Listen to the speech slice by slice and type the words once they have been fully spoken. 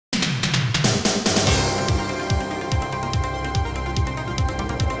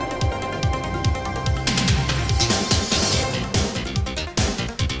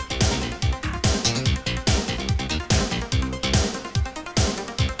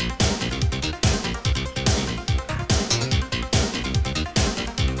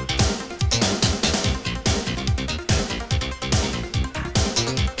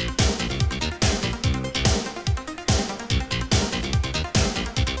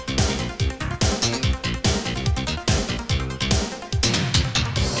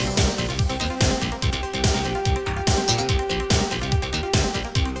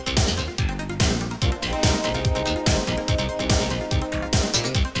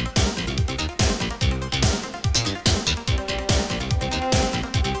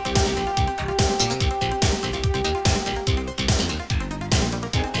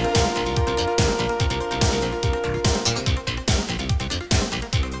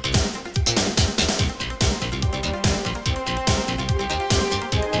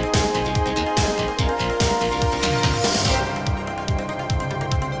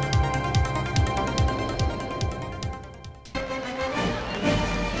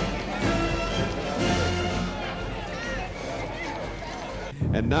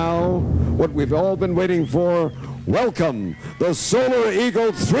And now, what we've all been waiting for, welcome the Solar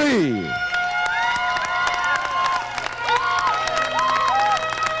Eagle 3.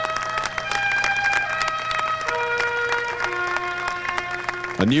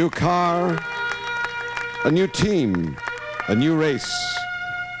 A new car, a new team, a new race,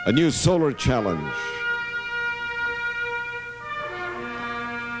 a new solar challenge.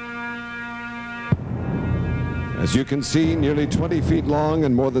 As you can see, nearly 20 feet long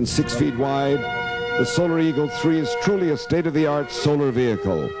and more than 6 feet wide, the Solar Eagle 3 is truly a state-of-the-art solar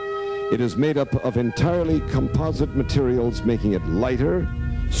vehicle. It is made up of entirely composite materials, making it lighter,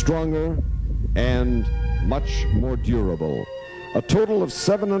 stronger, and much more durable. A total of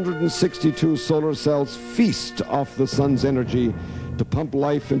 762 solar cells feast off the sun's energy to pump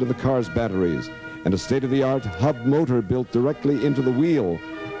life into the car's batteries, and a state-of-the-art hub motor built directly into the wheel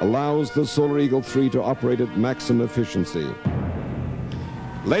allows the Solar Eagle 3 to operate at maximum efficiency.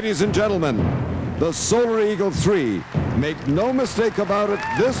 Ladies and gentlemen, the Solar Eagle 3, make no mistake about it,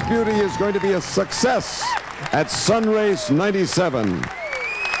 this beauty is going to be a success at Sunrayce 97.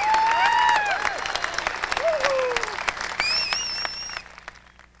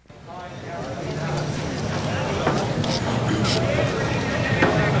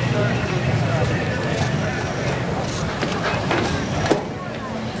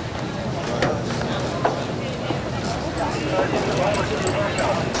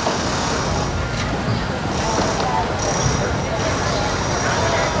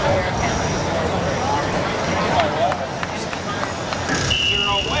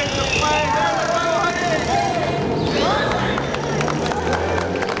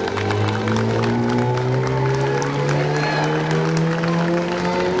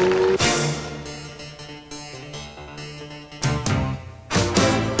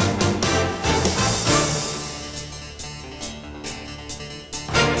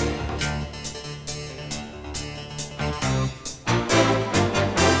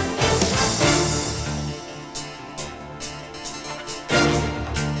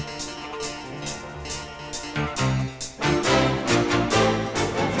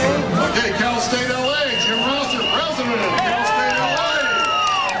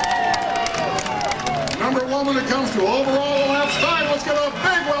 When it comes to overall laps time, let's give a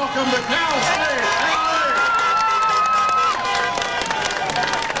big welcome to Cal State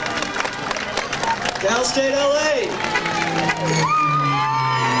LA. Cal State LA.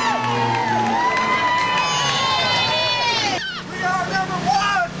 We are number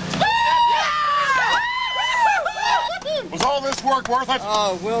one. Was all this work worth it?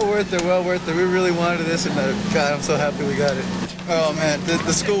 Oh, well worth it, well worth it. We really wanted this, and God, I'm so happy we got it. Oh man,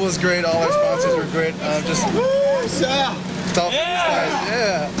 the school was great. All our sponsors were great. Just tough guys.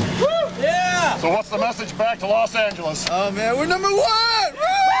 Yeah. Woo! Yeah. So what's the message back to Los Angeles? Oh man, we're number one.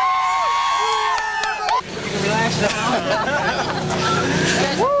 Relax now.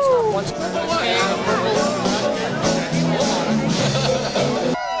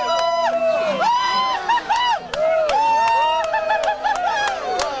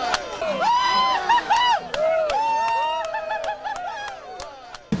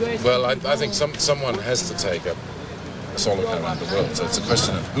 Well, I think someone has to take up a solar car around the world, so it's a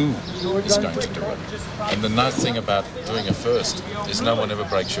question of who is going to do it. And the nice thing about doing a first is no one ever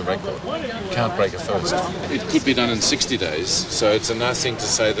breaks your record. You can't break a first. It could be done in 60 days, so it's a nice thing to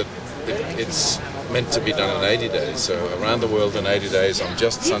say that it's meant to be done in 80 days. So around the world in 80 days on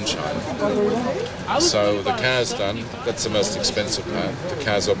just sunshine. So the car's done. That's the most expensive part. The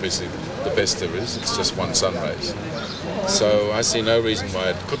car's obviously the best there is. It's just one Sunrayce. So I see no reason why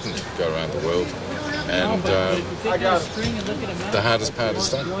it couldn't go around the world. And the hardest part is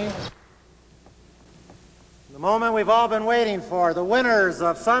done. The moment we've all been waiting for, the winners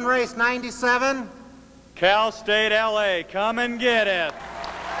of Sunrayce 97. Cal State LA, come and get it.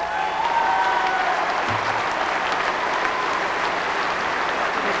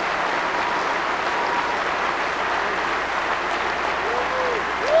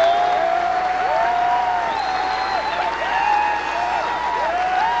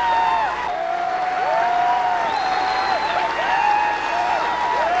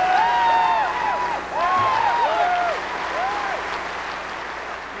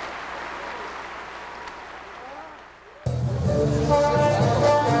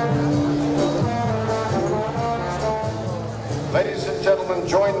 Ladies and gentlemen,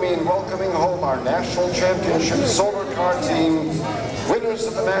 join me in welcoming home our National Championship Solar Car team, winners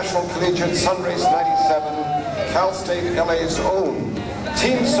of the National Collegiate Sunrayce 97, Cal State LA's own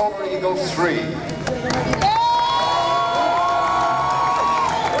Team Solar Eagle 3.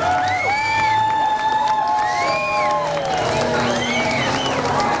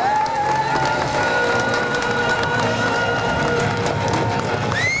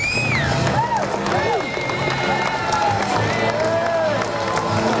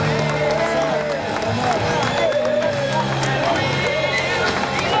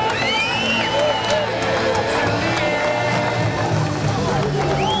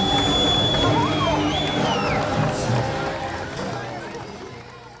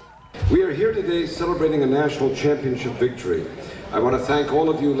 We are here today celebrating a national championship victory. I want to thank all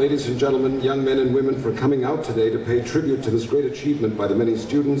of you, ladies and gentlemen, young men and women, for coming out today to pay tribute to this great achievement by the many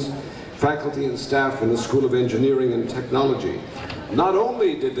students, faculty and staff in the School of Engineering and Technology. Not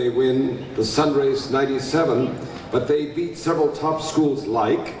only did they win the Sunrayce 97, but they beat several top schools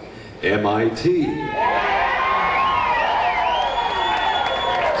like MIT,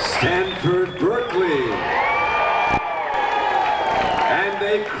 Stanford, Berkeley, and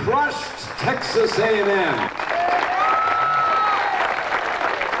they crushed Texas A&M.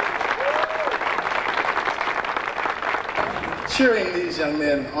 Cheering these young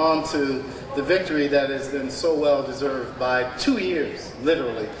men on to the victory that has been so well deserved by 2 years,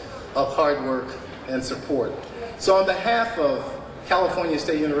 literally, of hard work and support. So on behalf of California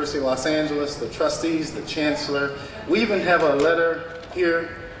State University, Los Angeles, the trustees, the chancellor, we even have a letter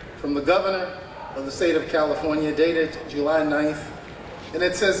here from the governor of the state of California dated July 9th. And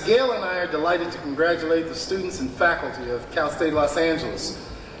it says, Gail and I are delighted to congratulate the students and faculty of Cal State Los Angeles,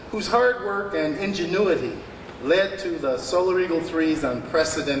 whose hard work and ingenuity led to the Solar Eagle 3's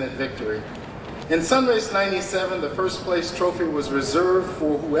unprecedented victory. In Sunrayce 97, the first place trophy was reserved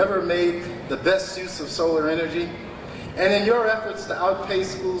for whoever made the best use of solar energy. And in your efforts to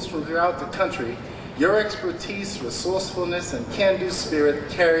outpace schools from throughout the country, your expertise, resourcefulness, and can-do spirit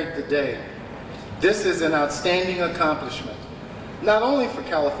carried the day. This is an outstanding accomplishment, not only for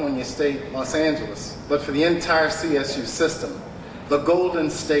California State, Los Angeles, but for the entire CSU system. The Golden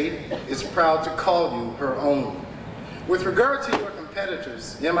State is proud to call you her own. With regard to your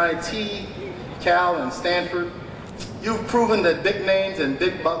competitors, MIT, Cal, and Stanford, you've proven that big names and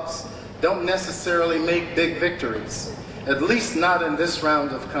big bucks don't necessarily make big victories, at least not in this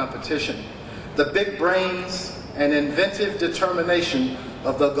round of competition. The big brains and inventive determination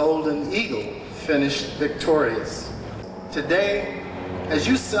of the Golden Eagle finished victorious. Today, as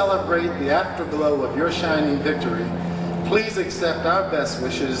you celebrate the afterglow of your shining victory, please accept our best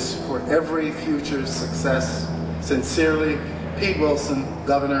wishes for every future success. Sincerely, Pete Wilson,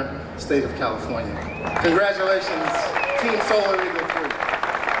 Governor, State of California. Congratulations, Team Solar Eagle 3.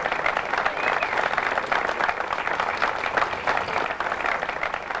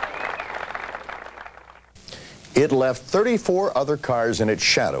 It left 34 other cars in its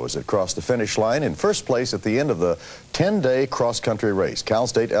shadow as it crossed the finish line in first place at the end of the 10-day cross-country race. Cal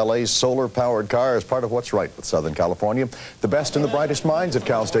State LA's solar-powered car is part of what's right with Southern California. The best and the brightest minds at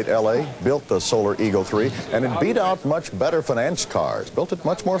Cal State LA built the Solar Eagle 3, and it beat out much better financed cars, built at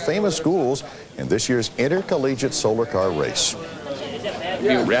much more famous schools in this year's intercollegiate solar car race.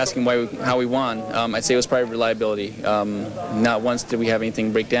 You were asking how we won. I'd say it was probably reliability. Not once did we have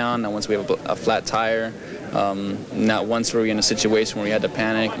anything break down, not once we have a flat tire. Not once were we in a situation where we had to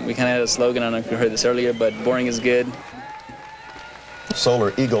panic. We kind of had a slogan, I don't know if you heard this earlier, but boring is good.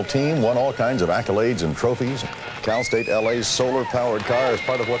 Solar Eagle team won all kinds of accolades and trophies. Cal State LA's solar-powered car is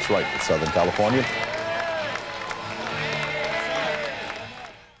part of what's right with Southern California.